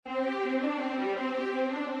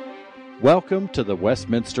Welcome to the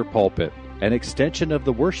Westminster Pulpit, an extension of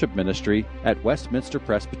the worship ministry at Westminster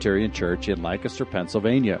Presbyterian Church in Lancaster,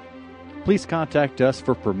 Pennsylvania. Please contact us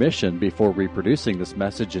for permission before reproducing this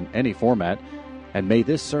message in any format, and may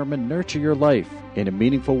this sermon nurture your life in a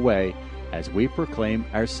meaningful way as we proclaim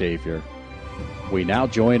our Savior. We now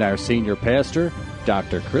join our senior pastor,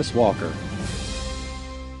 Dr. Chris Walker.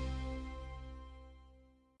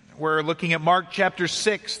 We're looking at Mark chapter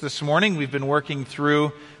 6 this morning. We've been working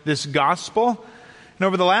through this gospel. And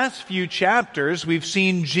over the last few chapters, we've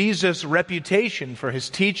seen Jesus' reputation for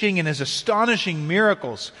his teaching and his astonishing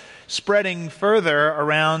miracles spreading further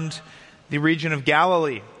around the region of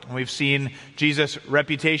Galilee. And we've seen Jesus'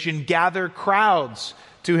 reputation gather crowds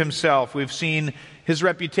to himself. We've seen his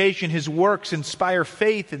reputation, his works inspire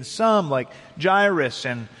faith in some, like Jairus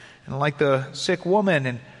and like the sick woman.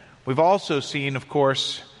 And we've also seen, of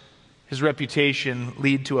course, his reputation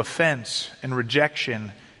lead to offense and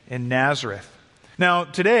rejection in Nazareth. Now,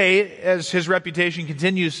 today, as his reputation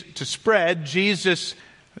continues to spread, Jesus'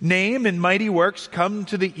 name and mighty works come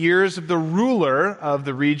to the ears of the ruler of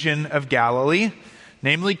the region of Galilee,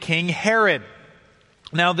 namely King Herod.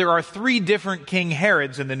 Now, there are three different King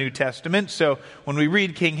Herods in the New Testament, so when we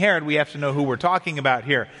read King Herod, we have to know who we're talking about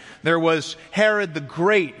here. There was Herod the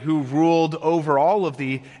Great, who ruled over all of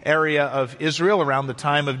the area of Israel around the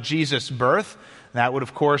time of Jesus' birth. That would,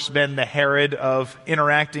 of course, been the Herod of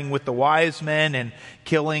interacting with the wise men and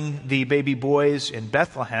killing the baby boys in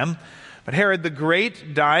Bethlehem. But Herod the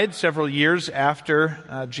Great died several years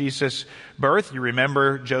after Jesus' birth. You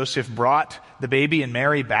remember Joseph brought the baby and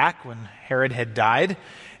Mary back when Herod had died.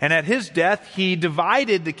 And at his death, he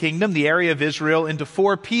divided the kingdom, the area of Israel, into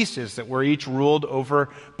four pieces that were each ruled over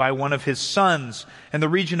by one of his sons. And the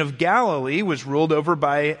region of Galilee was ruled over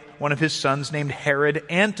by one of his sons named Herod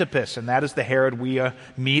Antipas. And that is the Herod we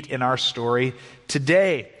meet in our story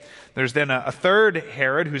today. There's then a third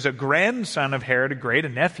Herod, who's a grandson of Herod the Great, a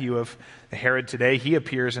nephew of the Herod today. He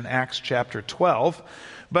appears in Acts chapter 12.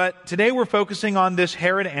 But today we're focusing on this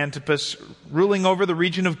Herod Antipas ruling over the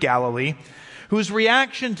region of Galilee, whose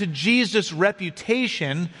reaction to Jesus'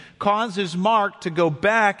 reputation causes Mark to go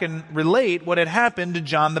back and relate what had happened to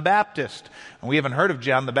John the Baptist. And we haven't heard of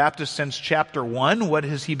John the Baptist since chapter 1. What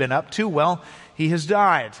has he been up to? Well, he has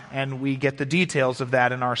died, and we get the details of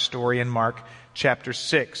that in our story in Mark chapter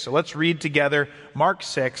 6. So let's read together Mark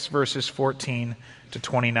 6, verses 14 to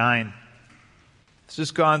 29. This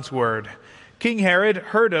is God's word. King Herod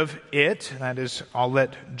heard of it, that is, all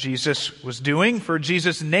that Jesus was doing, for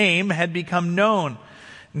Jesus' name had become known.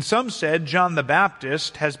 And some said, John the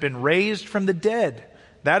Baptist has been raised from the dead.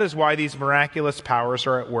 That is why these miraculous powers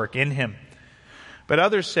are at work in him. But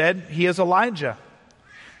others said, he is Elijah.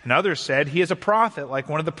 And others said, he is a prophet, like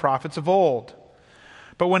one of the prophets of old.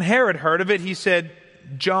 But when Herod heard of it, he said,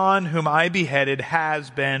 John, whom I beheaded,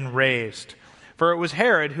 has been raised. For it was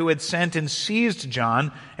Herod who had sent and seized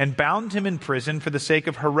John and bound him in prison for the sake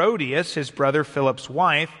of Herodias, his brother Philip's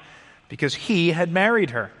wife, because he had married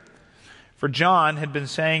her. For John had been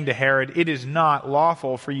saying to Herod, it is not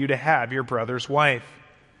lawful for you to have your brother's wife.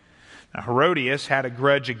 Now Herodias had a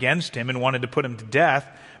grudge against him and wanted to put him to death,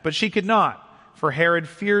 but she could not, for Herod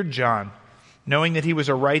feared John, knowing that he was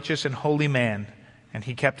a righteous and holy man, and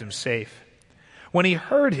he kept him safe. When he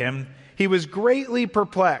heard him, he was greatly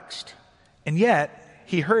perplexed, and yet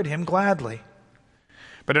he heard him gladly.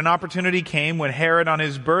 But an opportunity came when Herod on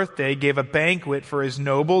his birthday gave a banquet for his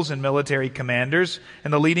nobles and military commanders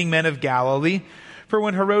and the leading men of Galilee. For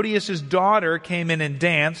when Herodias' daughter came in and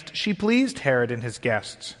danced, she pleased Herod and his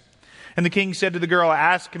guests. And the king said to the girl,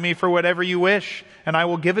 ask me for whatever you wish, and I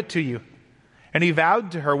will give it to you. And he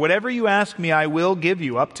vowed to her, whatever you ask me, I will give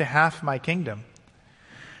you, up to half my kingdom.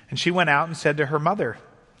 And she went out and said to her mother,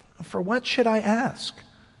 for what should I ask?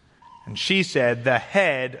 And she said, the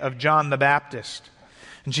head of John the Baptist.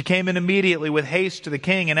 And she came in immediately with haste to the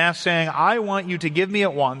king and asked, saying, I want you to give me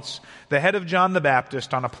at once the head of John the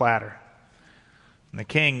Baptist on a platter. And the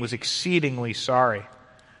king was exceedingly sorry,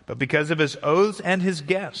 but because of his oaths and his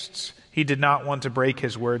guests, he did not want to break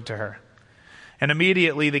his word to her. And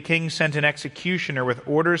immediately the king sent an executioner with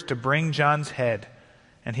orders to bring John's head.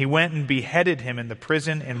 And he went and beheaded him in the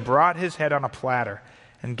prison and brought his head on a platter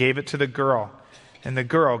and gave it to the girl. And the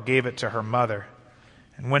girl gave it to her mother.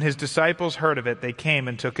 And when his disciples heard of it, they came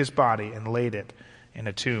and took his body and laid it in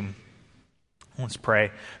a tomb. Let's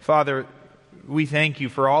pray. Father, we thank you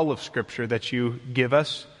for all of Scripture that you give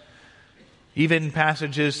us, even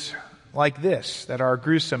passages like this that are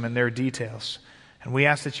gruesome in their details. And we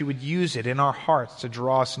ask that you would use it in our hearts to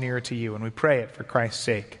draw us nearer to you. And we pray it for Christ's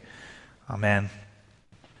sake. Amen.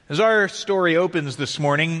 As our story opens this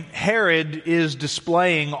morning, Herod is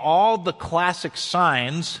displaying all the classic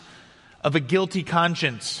signs of a guilty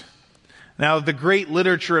conscience. Now, the great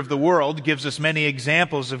literature of the world gives us many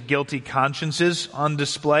examples of guilty consciences on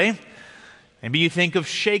display. Maybe you think of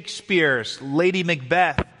Shakespeare's Lady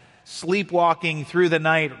Macbeth, sleepwalking through the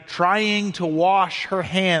night, trying to wash her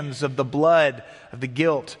hands of the blood of the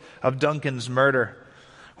guilt of Duncan's murder.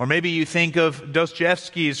 Or maybe you think of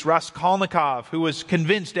Dostoevsky's Raskolnikov, who was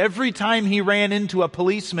convinced every time he ran into a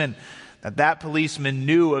policeman that policeman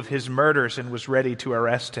knew of his murders and was ready to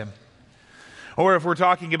arrest him. Or if we're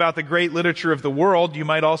talking about the great literature of the world, you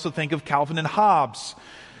might also think of Calvin and Hobbes.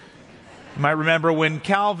 You might remember when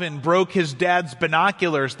Calvin broke his dad's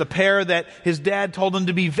binoculars, the pair that his dad told him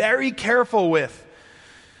to be very careful with.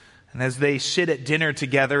 And as they sit at dinner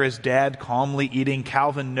together, his dad calmly eating,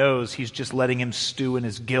 Calvin knows he's just letting him stew in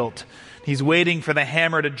his guilt. He's waiting for the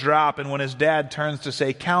hammer to drop, and when his dad turns to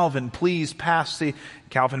say, "Calvin, please pass the..."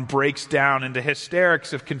 Calvin breaks down into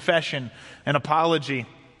hysterics of confession and apology.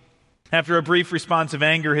 After a brief response of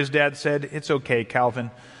anger, his dad said, "It's okay, Calvin.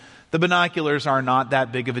 The binoculars are not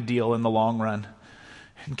that big of a deal in the long run."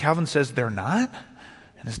 And Calvin says, "They're not?"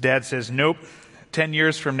 And his dad says, "Nope. 10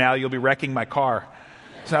 years from now, you'll be wrecking my car."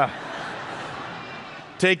 So,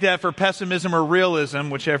 take that for pessimism or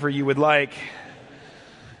realism, whichever you would like.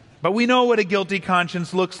 But we know what a guilty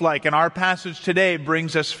conscience looks like, and our passage today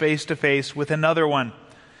brings us face to face with another one.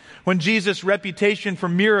 When Jesus' reputation for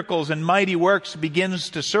miracles and mighty works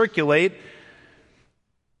begins to circulate,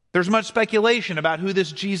 there's much speculation about who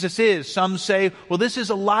this Jesus is. Some say, well, this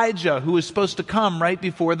is Elijah who is supposed to come right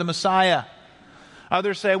before the Messiah.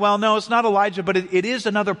 Others say, well, no, it's not Elijah, but it is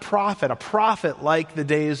another prophet, a prophet like the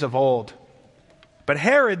days of old. But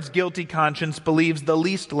Herod's guilty conscience believes the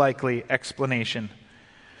least likely explanation,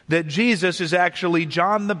 that Jesus is actually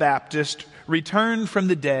John the Baptist returned from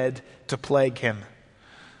the dead to plague him.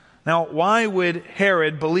 Now, why would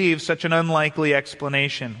Herod believe such an unlikely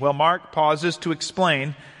explanation? Well, Mark pauses to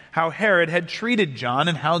explain how Herod had treated John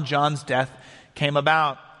and how John's death came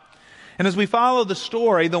about. And as we follow the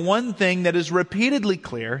story, the one thing that is repeatedly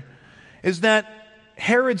clear is that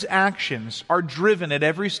Herod's actions are driven at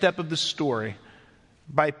every step of the story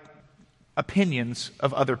by opinions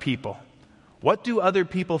of other people. What do other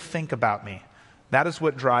people think about me? That is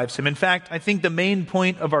what drives him. In fact, I think the main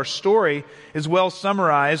point of our story is well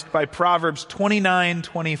summarized by Proverbs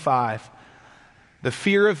 29:25. The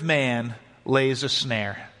fear of man lays a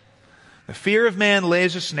snare. The fear of man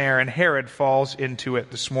lays a snare, and Herod falls into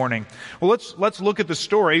it this morning. Well, let's look at the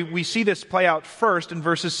story. We see this play out first in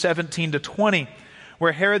verses 17 to 20,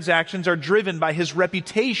 where Herod's actions are driven by his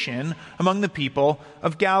reputation among the people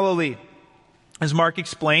of Galilee. As Mark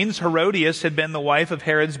explains, Herodias had been the wife of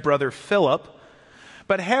Herod's brother Philip,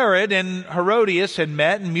 but Herod and Herodias had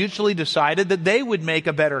met and mutually decided that they would make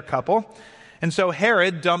a better couple. And so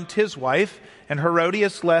Herod dumped his wife, and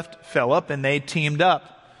Herodias left Philip, and they teamed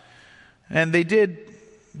up. And they did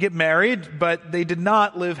get married, but they did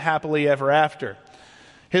not live happily ever after.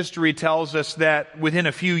 History tells us that within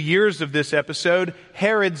a few years of this episode,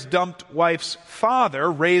 Herod's dumped wife's father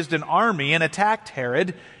raised an army and attacked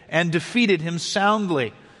Herod and defeated him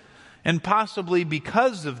soundly. And possibly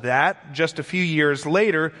because of that, just a few years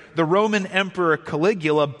later, the Roman Emperor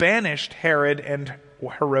Caligula banished Herod and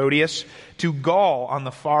Herodias to Gaul on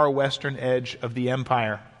the far western edge of the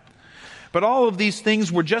empire. But all of these things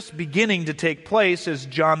were just beginning to take place as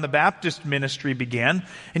John the Baptist ministry began.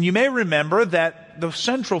 And you may remember that the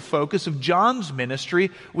central focus of John's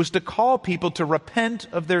ministry was to call people to repent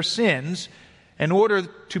of their sins in order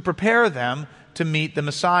to prepare them to meet the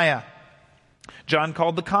Messiah. John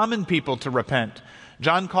called the common people to repent.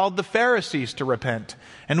 John called the Pharisees to repent.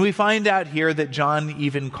 And we find out here that John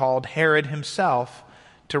even called Herod himself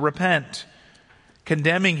to repent,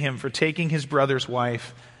 condemning him for taking his brother's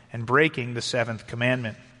wife and breaking the seventh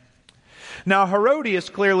commandment. Now, Herodias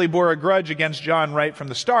clearly bore a grudge against John right from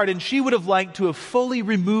the start, and she would have liked to have fully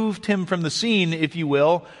removed him from the scene, if you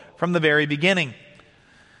will, from the very beginning.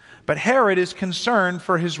 But Herod is concerned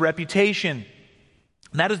for his reputation.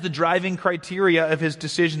 That is the driving criteria of his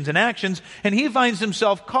decisions and actions, and he finds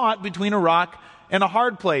himself caught between a rock and a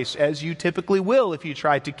hard place, as you typically will if you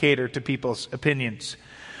try to cater to people's opinions.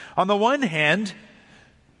 On the one hand,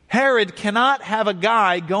 Herod cannot have a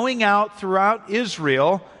guy going out throughout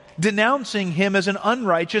Israel denouncing him as an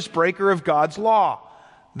unrighteous breaker of God's law.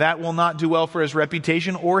 That will not do well for his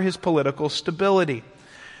reputation or his political stability.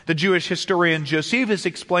 The Jewish historian Josephus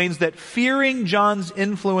explains that fearing John's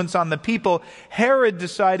influence on the people, Herod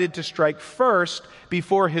decided to strike first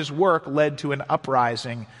before his work led to an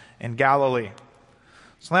uprising in Galilee.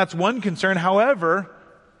 So that's one concern. However,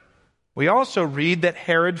 We also read that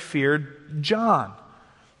Herod feared John.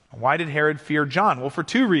 Why did Herod fear John? Well, for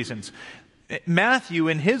two reasons. Matthew,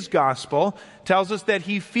 in his gospel, tells us that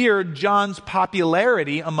he feared John's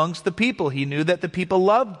popularity amongst the people. He knew that the people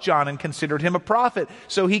loved John and considered him a prophet,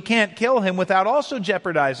 so he can't kill him without also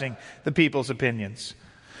jeopardizing the people's opinions.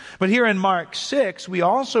 But here in Mark 6, we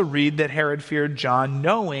also read that Herod feared John,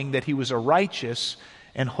 knowing that he was a righteous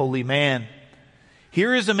and holy man.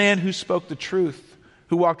 Here is a man who spoke the truth,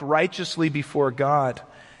 who walked righteously before God,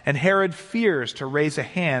 and Herod fears to raise a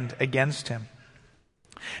hand against him.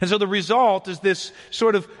 And so the result is this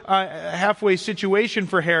sort of halfway situation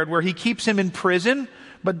for Herod, where he keeps him in prison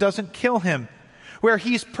but doesn't kill him, where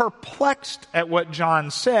he's perplexed at what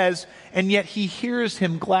John says, and yet he hears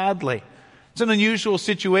him gladly. It's an unusual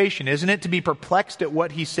situation, isn't it, to be perplexed at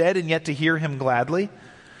what he said and yet to hear him gladly?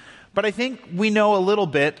 But I think we know a little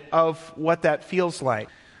bit of what that feels like.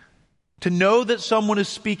 To know that someone is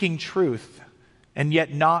speaking truth and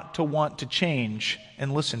yet not to want to change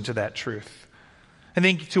and listen to that truth. I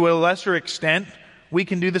think to a lesser extent, we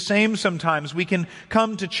can do the same sometimes. We can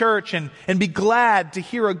come to church and be glad to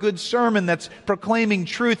hear a good sermon that's proclaiming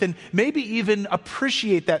truth, and maybe even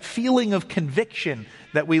appreciate that feeling of conviction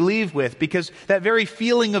that we leave with, because that very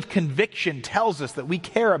feeling of conviction tells us that we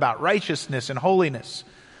care about righteousness and holiness.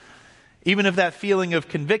 Even if that feeling of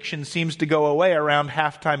conviction seems to go away around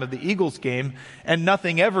halftime of the Eagles game and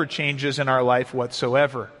nothing ever changes in our life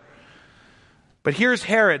whatsoever. But here's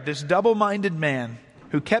Herod, this double-minded man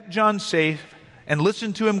who kept John safe and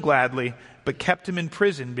listened to him gladly, but kept him in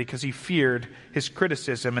prison because he feared his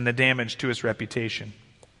criticism and the damage to his reputation.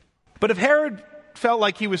 But if Herod felt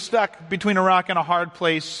like he was stuck between a rock and a hard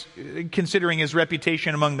place, considering his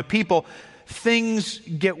reputation among the people, things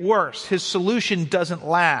get worse. His solution doesn't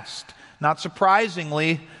last. Not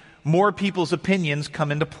surprisingly, more people's opinions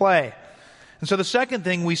come into play. And so the second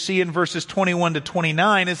thing we see in verses 21 to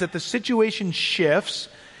 29 is that the situation shifts,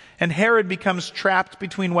 and Herod becomes trapped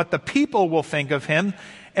between what the people will think of him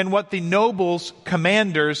and what the nobles,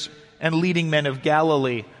 commanders, and leading men of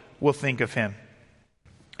Galilee will think of him.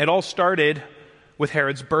 It all started with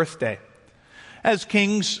Herod's birthday. As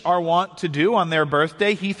kings are wont to do on their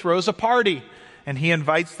birthday, he throws a party, and he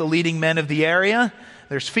invites the leading men of the area.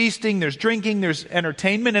 There's feasting, there's drinking, there's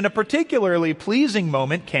entertainment, and a particularly pleasing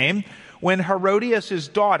moment came when Herodias'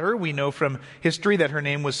 daughter, we know from history that her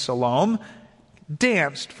name was Salome,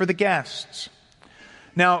 danced for the guests.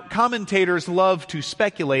 Now, commentators love to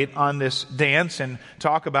speculate on this dance and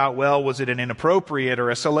talk about, well, was it an inappropriate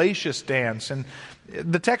or a salacious dance? And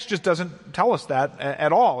the text just doesn't tell us that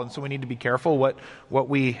at all, and so we need to be careful what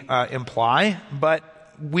we imply. But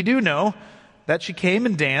we do know that she came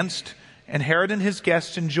and danced, and Herod and his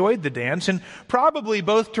guests enjoyed the dance, and probably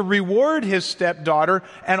both to reward his stepdaughter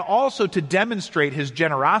and also to demonstrate his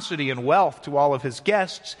generosity and wealth to all of his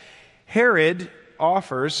guests, Herod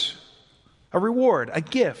offers a reward, a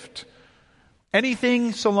gift.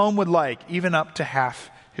 Anything Salome would like, even up to half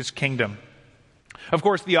his kingdom. Of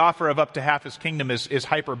course, the offer of up to half his kingdom is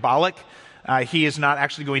hyperbolic. He is not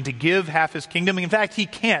actually going to give half his kingdom. In fact, he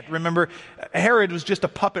can't. Remember, Herod was just a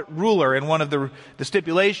puppet ruler, and one of the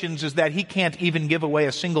stipulations is that he can't even give away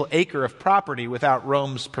a single acre of property without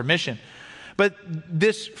Rome's permission. But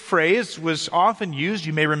this phrase was often used,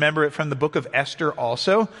 you may remember it from the book of Esther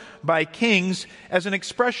also, by kings as an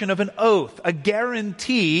expression of an oath, a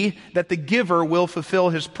guarantee that the giver will fulfill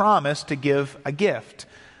his promise to give a gift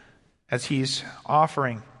as he's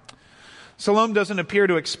offering. Salome doesn't appear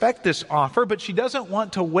to expect this offer, but she doesn't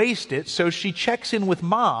want to waste it, so she checks in with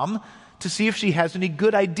Mom to see if she has any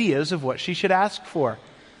good ideas of what she should ask for.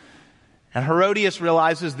 And Herodias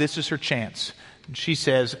realizes this is her chance. And she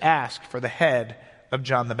says, ask for the head of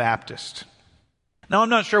John the Baptist. Now, I'm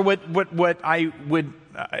not sure what I would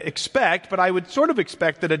expect, but I would sort of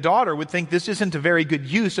expect that a daughter would think this isn't a very good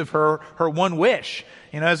use of her one wish.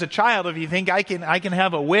 You know, as a child, if you think I can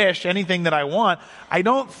have a wish, anything that I want, I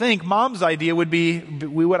don't think Mom's idea would be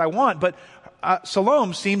what I want. But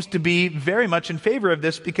Salome seems to be very much in favor of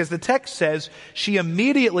this, because the text says she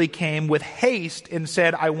immediately came with haste and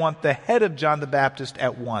said, I want the head of John the Baptist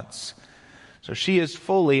at once. So she is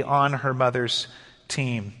fully on her mother's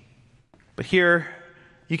team. But here,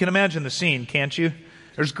 you can imagine the scene, can't you?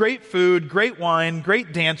 There's great food, great wine,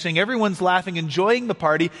 great dancing. Everyone's laughing, enjoying the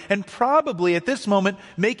party, and probably at this moment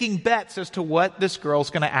making bets as to what this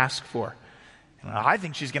girl's going to ask for. I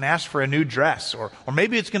think she's going to ask for a new dress, or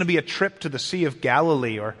maybe it's going to be a trip to the Sea of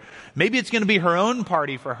Galilee, or maybe it's going to be her own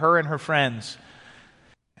party for her and her friends.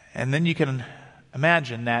 And then you can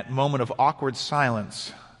imagine that moment of awkward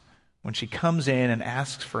silence when she comes in and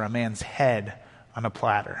asks for a man's head on a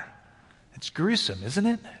platter. It's gruesome, isn't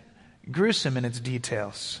it? gruesome in its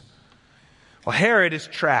details. Well, Herod is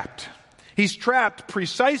trapped. He's trapped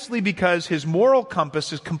precisely because his moral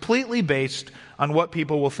compass is completely based on what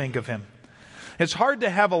people will think of him. It's hard to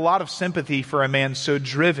have a lot of sympathy for a man so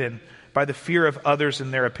driven by the fear of others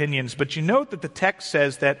and their opinions. But you note that the text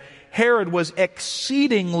says that Herod was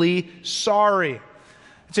exceedingly sorry.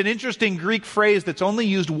 It's an interesting Greek phrase that's only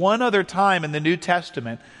used one other time in the New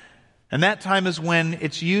Testament. And that time is when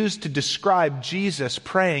it's used to describe Jesus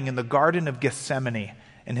praying in the Garden of Gethsemane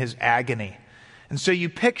in his agony. And so you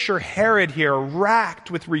picture Herod here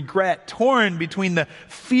racked with regret, torn between the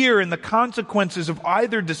fear and the consequences of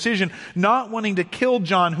either decision, not wanting to kill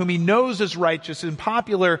John, whom he knows is righteous and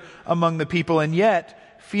popular among the people, and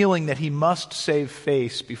yet feeling that he must save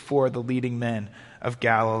face before the leading men of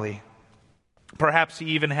Galilee. Perhaps he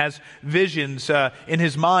even has visions in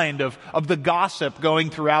his mind of the gossip going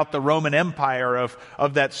throughout the Roman Empire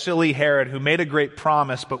of that silly Herod who made a great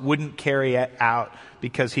promise but wouldn't carry it out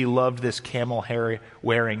because he loved this camel hair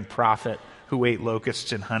wearing prophet who ate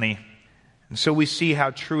locusts and honey. And so we see how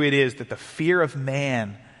true it is that the fear of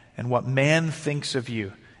man and what man thinks of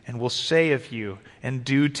you and will say of you and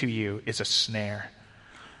do to you is a snare.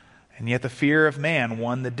 And yet the fear of man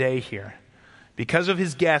won the day here. Because of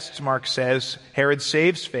his guests, Mark says, Herod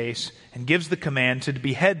saves face and gives the command to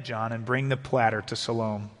behead John and bring the platter to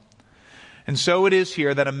Siloam. And so it is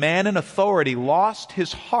here that a man in authority lost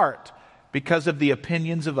his heart because of the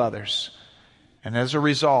opinions of others. And as a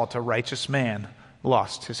result, a righteous man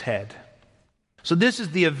lost his head. So this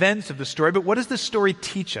is the events of the story, but what does this story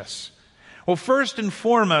teach us? Well, first and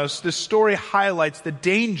foremost, this story highlights the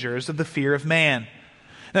dangers of the fear of man.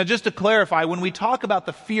 Now, just to clarify, when we talk about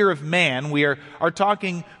the fear of man, we are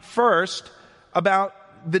talking first about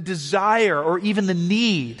the desire or even the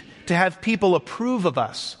need to have people approve of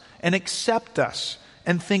us and accept us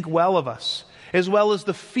and think well of us, as well as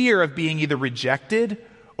the fear of being either rejected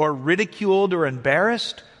or ridiculed or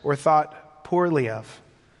embarrassed or thought poorly of.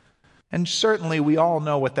 And certainly we all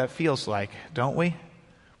know what that feels like, don't we?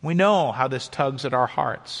 We know how this tugs at our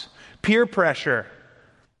hearts. Peer pressure,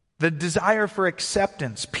 the desire for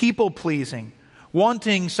acceptance, people-pleasing,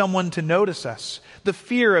 wanting someone to notice us, the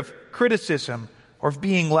fear of criticism or of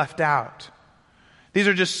being left out. These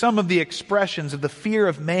are just some of the expressions of the fear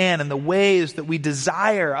of man and the ways that we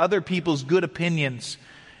desire other people's good opinions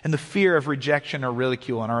and the fear of rejection or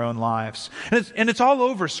ridicule in our own lives. And it's all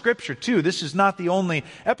over Scripture, too. This is not the only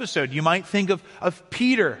episode. You might think of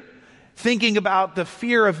Peter thinking about the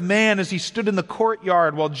fear of man as he stood in the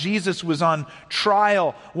courtyard while Jesus was on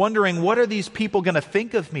trial, wondering, what are these people going to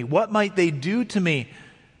think of me? What might they do to me?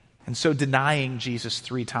 And so denying Jesus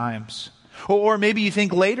 3 times. Or maybe you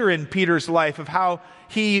think later in Peter's life of how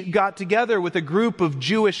he got together with a group of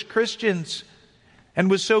Jewish Christians and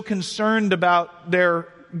was so concerned about their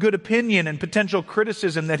good opinion and potential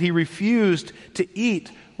criticism that he refused to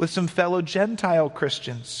eat with some fellow Gentile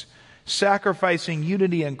Christians, sacrificing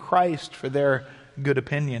unity in Christ for their good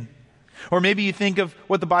opinion. Or maybe you think of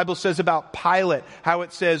what the Bible says about Pilate, how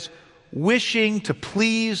it says, wishing to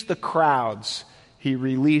please the crowds, he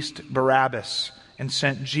released Barabbas and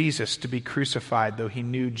sent Jesus to be crucified, though he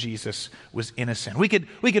knew Jesus was innocent. We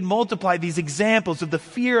could multiply these examples of the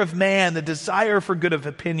fear of man, the desire for good of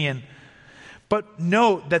opinion. But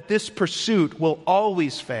note that this pursuit will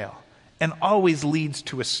always fail and always leads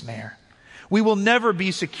to a snare. We will never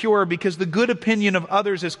be secure because the good opinion of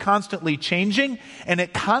others is constantly changing and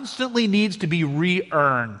it constantly needs to be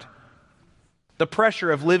re-earned. The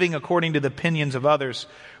pressure of living according to the opinions of others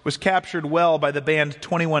was captured well by the band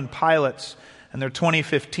 21 Pilots and their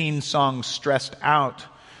 2015 song, Stressed Out.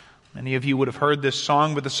 Many of you would have heard this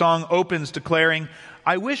song, but the song opens declaring,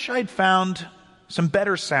 I wish I'd found some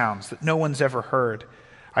better sounds that no one's ever heard.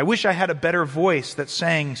 I wish I had a better voice that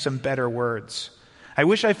sang some better words. I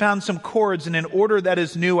wish I found some chords in an order that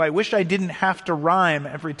is new. I wish I didn't have to rhyme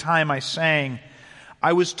every time I sang.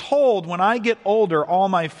 I was told when I get older, all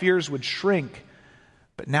my fears would shrink.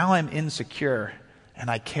 But now I'm insecure and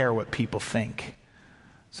I care what people think.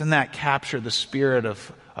 Doesn't that capture the spirit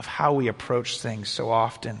of how we approach things so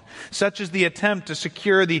often? Such as the attempt to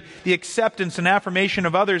secure the acceptance and affirmation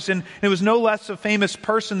of others. And it was no less a famous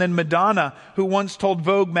person than Madonna, who once told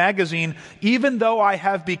Vogue magazine, even though I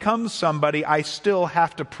have become somebody, I still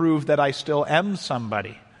have to prove that I still am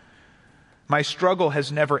somebody. My struggle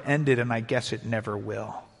has never ended, and I guess it never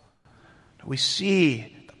will. We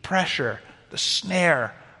see the pressure, the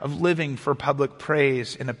snare of living for public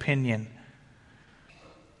praise and opinion.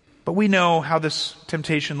 But we know how this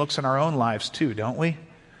temptation looks in our own lives too, don't we?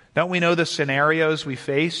 Don't we know the scenarios we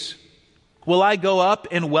face? Will I go up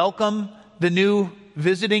and welcome the new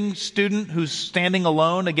visiting student who's standing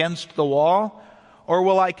alone against the wall? Or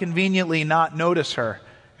will I conveniently not notice her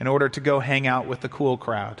in order to go hang out with the cool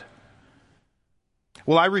crowd?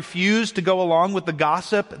 Will I refuse to go along with the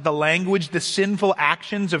gossip, the language, the sinful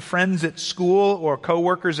actions of friends at school or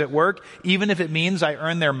coworkers at work, even if it means I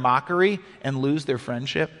earn their mockery and lose their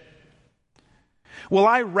friendship? Will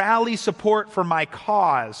I rally support for my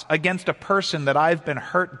cause against a person that I've been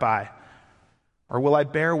hurt by? Or will I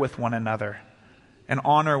bear with one another and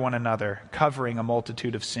honor one another, covering a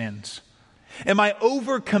multitude of sins? Am I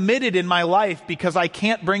overcommitted in my life because I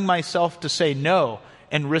can't bring myself to say no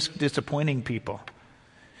and risk disappointing people?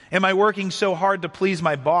 Am I working so hard to please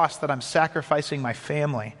my boss that I'm sacrificing my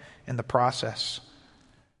family in the process?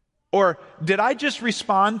 Or did I just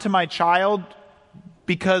respond to my child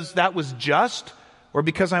because that was just, or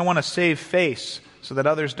because I want to save face so that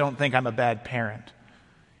others don't think I'm a bad parent?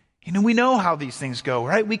 We know how these things go,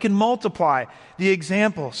 right? We can multiply the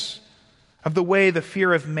examples of the way the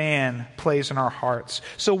fear of man plays in our hearts.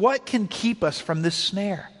 So what can keep us from this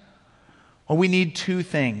snare? Well, we need two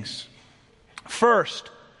things. First,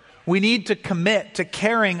 we need to commit to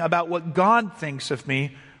caring about what God thinks of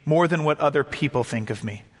me more than what other people think of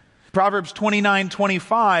me. Proverbs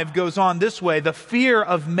 29:25 goes on this way: the fear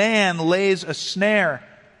of man lays a snare,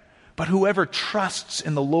 but whoever trusts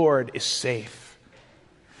in the Lord is safe.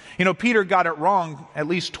 Peter got it wrong at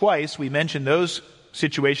least twice. We mentioned those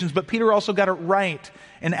situations, but Peter also got it right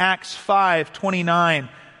in Acts 5:29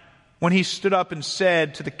 when he stood up and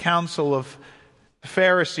said to the council of the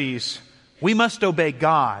Pharisees, "We must obey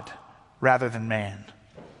God rather than man."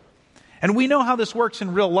 And we know how this works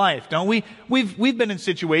in real life, don't we? We've been in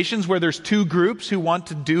situations where there's two groups who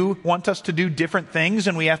want us to do different things,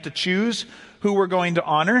 and we have to choose who we're going to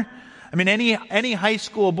honor. Any high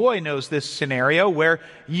school boy knows this scenario where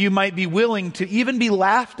you might be willing to even be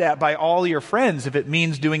laughed at by all your friends if it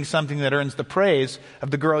means doing something that earns the praise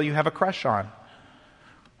of the girl you have a crush on.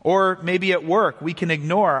 Or maybe at work, we can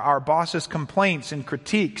ignore our boss's complaints and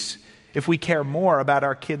critiques if we care more about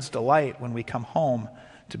our kids' delight when we come home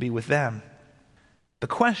to be with them. The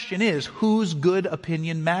question is, whose good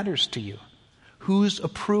opinion matters to you? Whose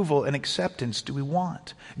approval and acceptance do we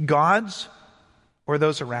want? God's or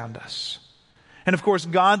those around us? And of course,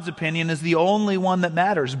 God's opinion is the only one that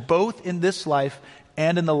matters, both in this life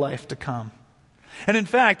and in the life to come. And in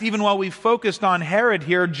fact, even while we focused on Herod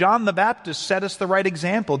here, John the Baptist set us the right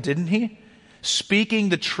example, didn't he? Speaking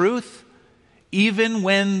the truth, even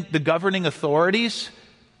when the governing authorities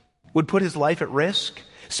would put his life at risk.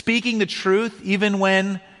 Speaking the truth, even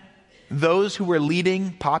when those who were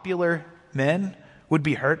leading popular men would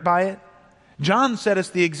be hurt by it. John set us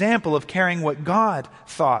the example of caring what God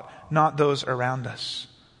thought, not those around us.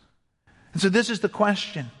 And so this is the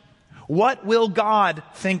question. What will God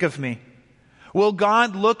think of me? Will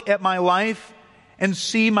God look at my life and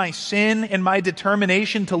see my sin and my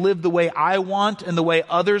determination to live the way I want and the way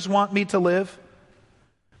others want me to live?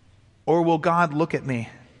 Or will God look at me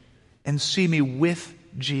and see me with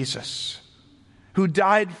Jesus, who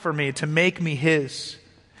died for me to make me His?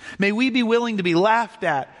 May we be willing to be laughed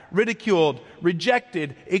at, ridiculed,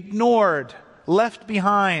 rejected, ignored, left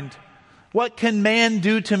behind. What can man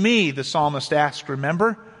do to me, the psalmist asked,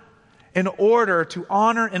 remember? In order to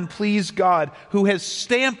honor and please God, who has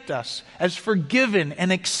stamped us as forgiven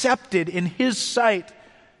and accepted in His sight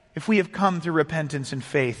if we have come to repentance and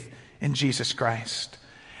faith in Jesus Christ.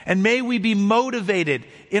 And may we be motivated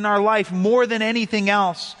in our life more than anything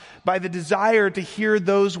else by the desire to hear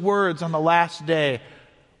those words on the last day: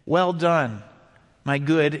 "Well done, my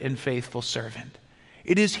good and faithful servant."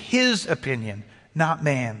 It is His opinion, not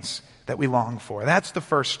man's, that we long for. That's the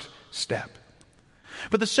first step.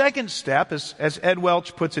 But the second step, as Ed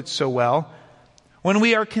Welch puts it so well, when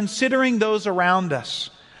we are considering those around us,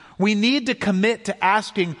 we need to commit to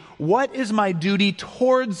asking, what is my duty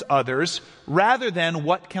towards others, rather than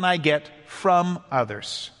what can I get from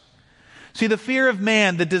others? See, the fear of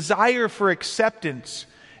man, the desire for acceptance,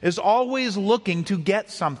 is always looking to get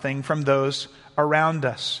something from those around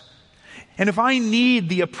us. And if I need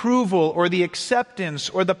the approval or the acceptance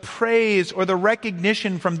or the praise or the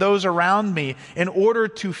recognition from those around me in order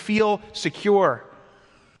to feel secure,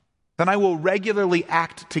 then I will regularly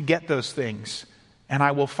act to get those things, and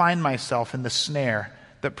I will find myself in the snare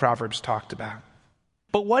that Proverbs talked about.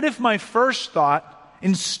 But what if my first thought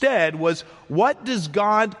instead was, what does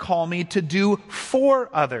God call me to do for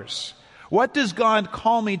others? What does God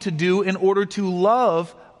call me to do in order to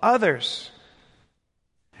love others?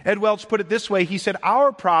 Ed Welch put it this way. He said,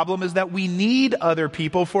 our problem is that we need other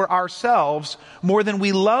people for ourselves more than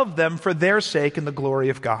we love them for their sake and the glory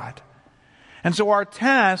of God. And so our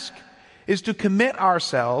task is to commit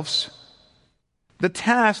ourselves. The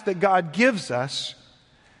task that God gives us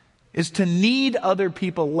is to need other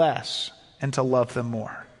people less and to love them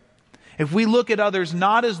more. If we look at others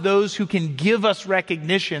not as those who can give us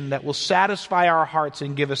recognition that will satisfy our hearts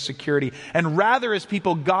and give us security, and rather as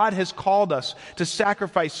people God has called us to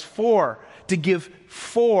sacrifice for, to give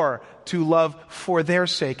for, to love for their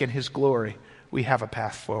sake and His glory, we have a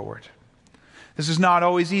path forward. This is not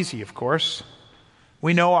always easy, of course.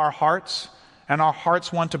 We know our hearts, and our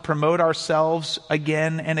hearts want to promote ourselves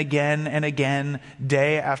again and again and again,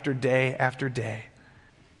 day after day after day.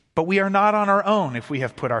 But we are not on our own if we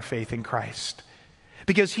have put our faith in Christ,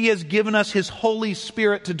 because He has given us His Holy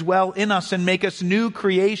Spirit to dwell in us and make us new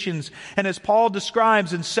creations. And as Paul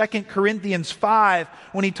describes in 2 Corinthians 5,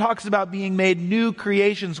 when he talks about being made new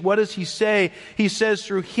creations, what does he say? He says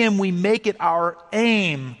through Him we make it our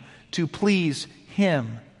aim to please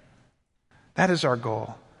Him. That is our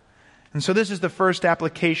goal. And so this is the first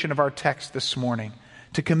application of our text this morning,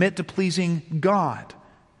 to commit to pleasing God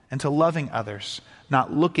and to loving others,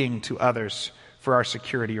 not looking to others for our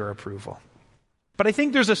security or approval. But I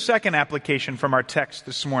think there's a second application from our text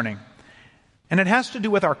this morning, and it has to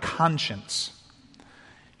do with our conscience.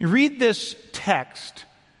 You read this text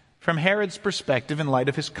from Herod's perspective in light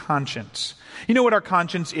of his conscience. You know what our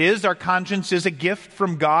conscience is? Our conscience is a gift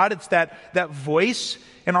from God. It's that voice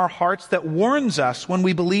in our hearts that warns us when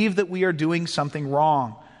we believe that we are doing something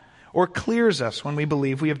wrong, or clears us when we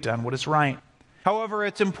believe we have done what is right. However,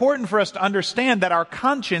 it's important for us to understand that our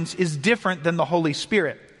conscience is different than the Holy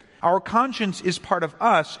Spirit. Our conscience is part of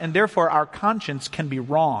us, and therefore our conscience can be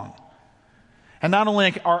wrong. And not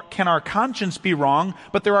only can our conscience be wrong,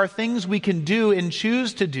 but there are things we can do and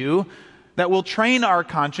choose to do that will train our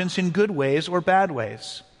conscience in good ways or bad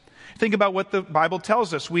ways. Think about what the Bible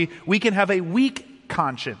tells us. We can have a weak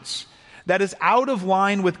conscience that is out of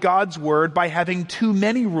line with God's word by having too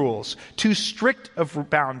many rules, too strict of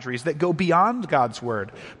boundaries that go beyond God's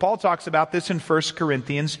word. Paul talks about this in 1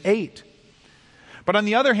 Corinthians 8. But on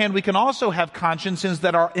the other hand, we can also have consciences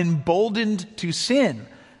that are emboldened to sin,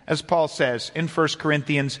 as Paul says in 1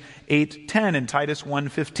 Corinthians 8:10 and Titus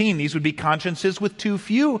 1:15. These would be consciences with too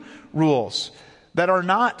few rules that are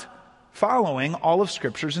not following all of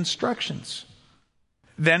Scripture's instructions.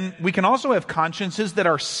 Then we can also have consciences that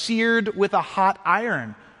are seared with a hot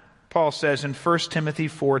iron, Paul says in 1 Timothy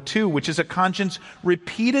 4:2, which is a conscience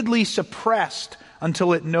repeatedly suppressed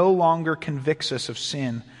until it no longer convicts us of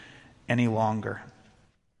sin any longer.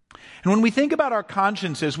 And when we think about our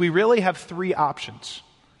consciences, we really have three options.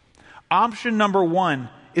 Option number one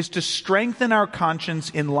is to strengthen our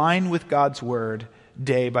conscience in line with God's word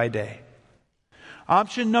day by day.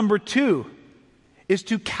 Option number two is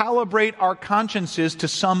to calibrate our consciences to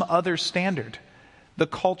some other standard, the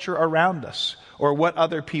culture around us, or what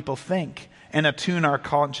other people think, and attune our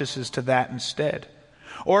consciences to that instead.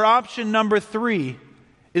 Or option number three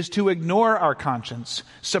is to ignore our conscience,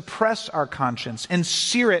 suppress our conscience, and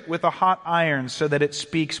sear it with a hot iron so that it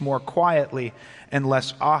speaks more quietly and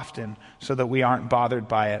less often, so that we aren't bothered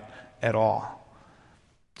by it at all.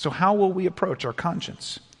 So how will we approach our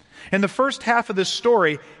conscience? In the first half of this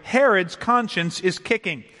story, Herod's conscience is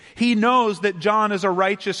kicking. He knows that John is a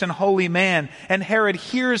righteous and holy man, and Herod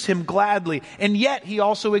hears him gladly, and yet he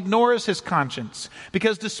also ignores his conscience,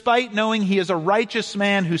 because despite knowing he is a righteous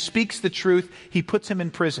man who speaks the truth, he puts him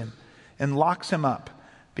in prison and locks him up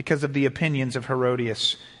because of the opinions of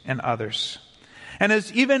Herodias and others. And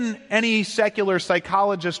as even any secular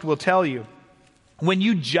psychologist will tell you, when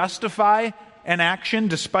you justify an action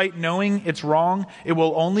despite knowing it's wrong, it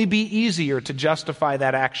will only be easier to justify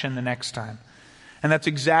that action the next time. And that's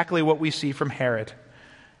exactly what we see from Herod.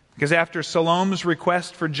 Because after Salome's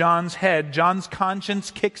request for John's head, John's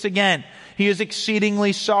conscience kicks again. He is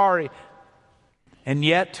exceedingly sorry. And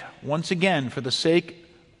yet, once again, for the sake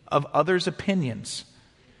of others' opinions,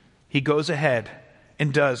 he goes ahead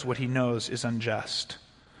and does what he knows is unjust.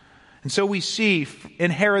 And so we see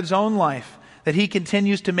in Herod's own life that he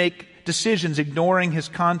continues to make decisions ignoring his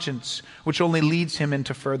conscience, which only leads him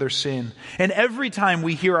into further sin. And every time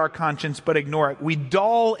we hear our conscience but ignore it, we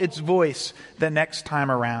dull its voice the next time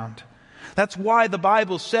around. That's why the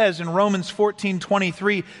Bible says in Romans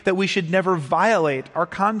 14:23 that we should never violate our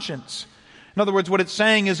conscience. In other words, what it's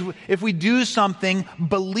saying is if we do something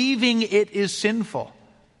believing it is sinful,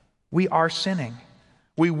 we are sinning.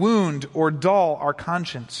 We wound or dull our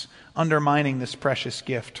conscience, undermining this precious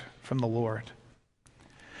gift from the Lord.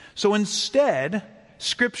 So instead,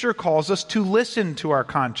 Scripture calls us to listen to our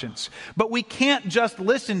conscience. But we can't just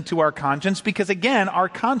listen to our conscience because, again, our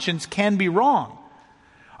conscience can be wrong.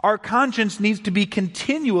 Our conscience needs to be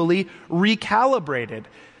continually recalibrated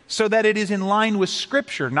so that it is in line with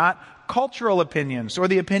Scripture, not cultural opinions or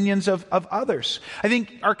the opinions of others. I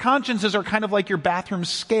think our consciences are kind of like your bathroom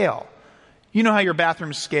scale. You know how your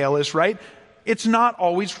bathroom scale is, right? It's not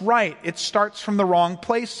always right. It starts from the wrong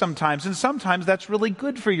place sometimes, and sometimes that's really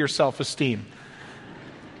good for your self-esteem.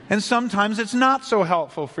 And sometimes it's not so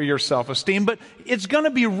helpful for your self-esteem, but it's going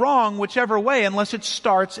to be wrong whichever way unless it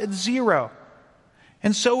starts at zero.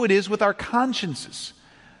 And so it is with our consciences,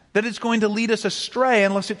 that it's going to lead us astray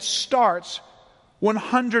unless it starts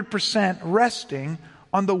 100% resting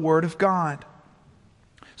on the Word of God.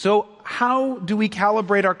 So how do we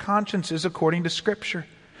calibrate our consciences according to Scripture?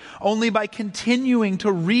 Only by continuing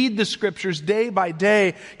to read the Scriptures day by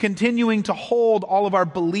day, continuing to hold all of our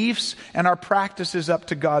beliefs and our practices up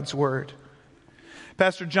to God's Word.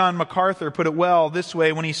 Pastor John MacArthur put it well this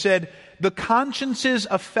way when he said, "The conscience's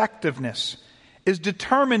effectiveness is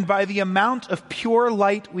determined by the amount of pure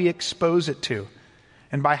light we expose it to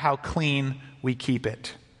and by how clean we keep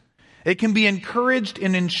it. It can be encouraged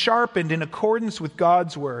and sharpened in accordance with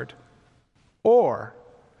God's Word. Or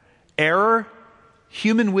error,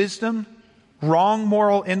 human wisdom, wrong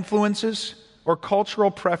moral influences, or cultural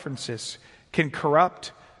preferences can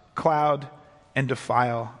corrupt, cloud, and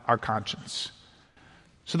defile our conscience."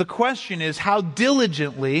 So the question is, how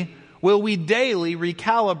diligently will we daily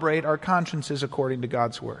recalibrate our consciences according to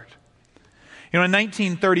God's Word? In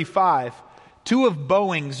 1935, two of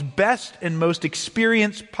Boeing's best and most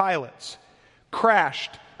experienced pilots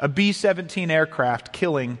crashed a B-17 aircraft,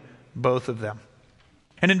 killing both of them.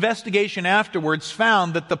 An investigation afterwards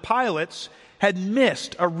found that the pilots had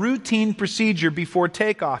missed a routine procedure before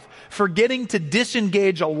takeoff, forgetting to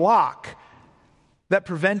disengage a lock that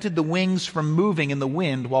prevented the wings from moving in the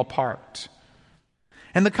wind while parked.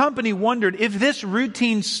 And the company wondered if this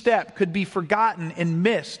routine step could be forgotten and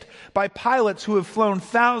missed by pilots who have flown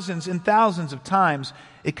thousands and thousands of times,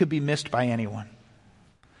 it could be missed by anyone.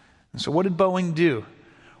 And so what did Boeing do?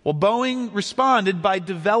 Well, Boeing responded by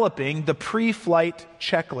developing the pre-flight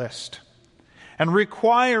checklist and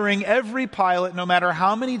requiring every pilot, no matter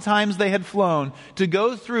how many times they had flown, to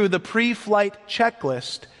go through the pre-flight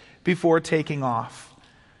checklist before taking off.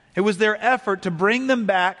 It was their effort to bring them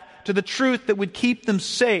back to the truth that would keep them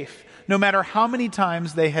safe, no matter how many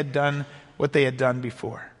times they had done what they had done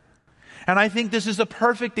before. And I think this is a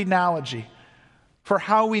perfect analogy for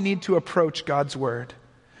how we need to approach God's Word.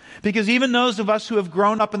 Because even those of us who have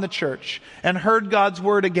grown up in the church and heard God's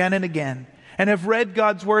Word again and again, and have read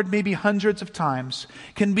God's Word maybe hundreds of times,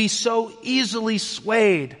 can be so easily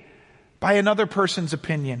swayed by another person's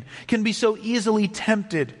opinion, can be so easily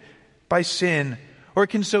tempted by sin, or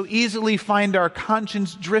can so easily find our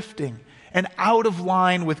conscience drifting and out of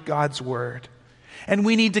line with God's Word. And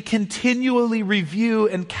we need to continually review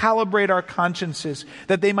and calibrate our consciences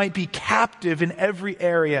that they might be captive in every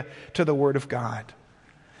area to the Word of God.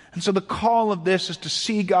 And so the call of this is to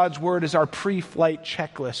see God's Word as our pre-flight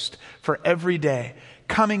checklist for every day,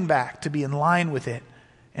 coming back to be in line with it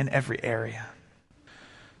in every area.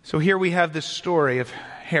 So here we have this story of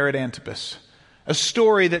Herod Antipas, a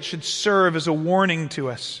story that should serve as a warning to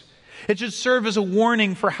us. It should serve as a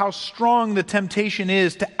warning for how strong the temptation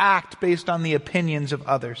is to act based on the opinions of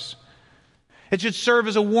others. It should serve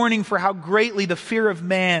as a warning for how greatly the fear of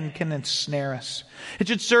man can ensnare us. It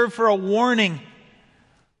should serve for a warning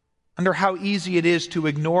under how easy it is to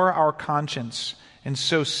ignore our conscience and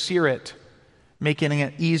so sear it, making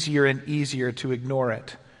it easier and easier to ignore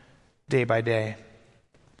it day by day.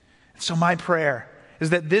 So my prayer is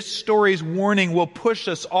that this story's warning will push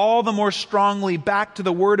us all the more strongly back to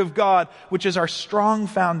the Word of God, which is our strong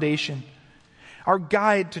foundation, our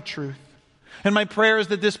guide to truth. And my prayer is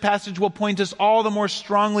that this passage will point us all the more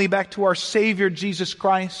strongly back to our Savior, Jesus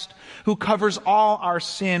Christ, who covers all our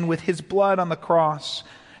sin with His blood on the cross,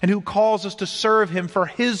 and who calls us to serve Him for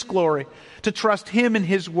His glory, to trust Him and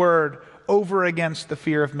His Word over against the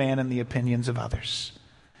fear of man and the opinions of others.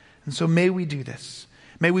 And so may we do this.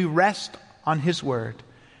 May we rest on His Word,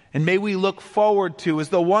 and may we look forward to, as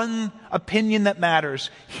the one opinion that matters,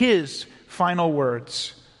 His final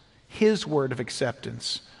words, His word of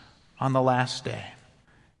acceptance on the last day.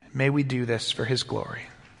 And may we do this for His glory.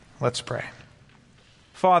 Let's pray.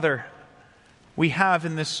 Father, we have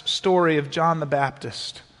in this story of John the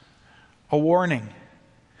Baptist a warning,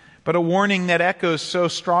 but a warning that echoes so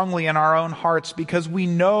strongly in our own hearts because we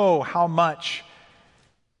know how much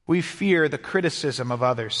we fear the criticism of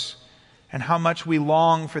others and how much we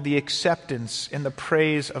long for the acceptance and the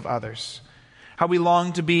praise of others, how we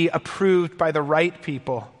long to be approved by the right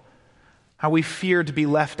people, how we fear to be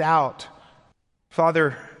left out.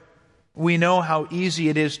 Father, we know how easy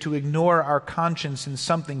it is to ignore our conscience in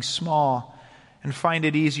something small and find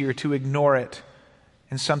it easier to ignore it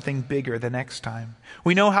in something bigger the next time.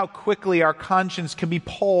 We know how quickly our conscience can be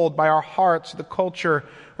pulled by our hearts, the culture,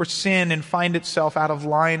 or sin, and find itself out of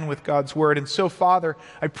line with God's word. And so, Father,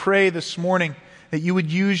 I pray this morning that you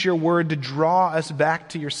would use your word to draw us back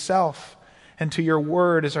to yourself and to your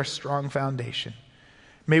word as our strong foundation.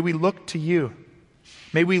 May we look to you.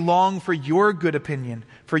 May we long for your good opinion,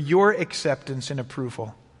 for your acceptance and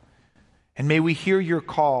approval. And may we hear your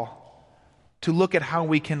call to look at how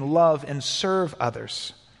we can love and serve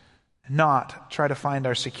others, not try to find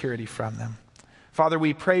our security from them. Father,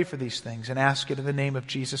 we pray for these things and ask it in the name of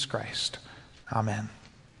Jesus Christ. Amen.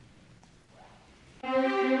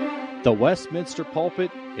 The Westminster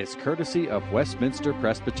Pulpit is courtesy of Westminster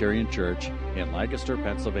Presbyterian Church in Lancaster,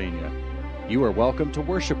 Pennsylvania. You are welcome to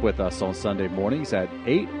worship with us on Sunday mornings at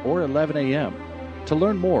 8 or 11 a.m. To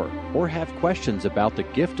learn more or have questions about the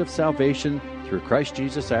gift of salvation through Christ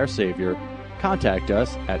Jesus our Savior, contact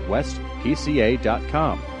us at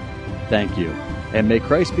westpca.com. Thank you, and may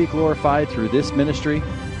Christ be glorified through this ministry,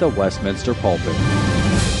 the Westminster Pulpit.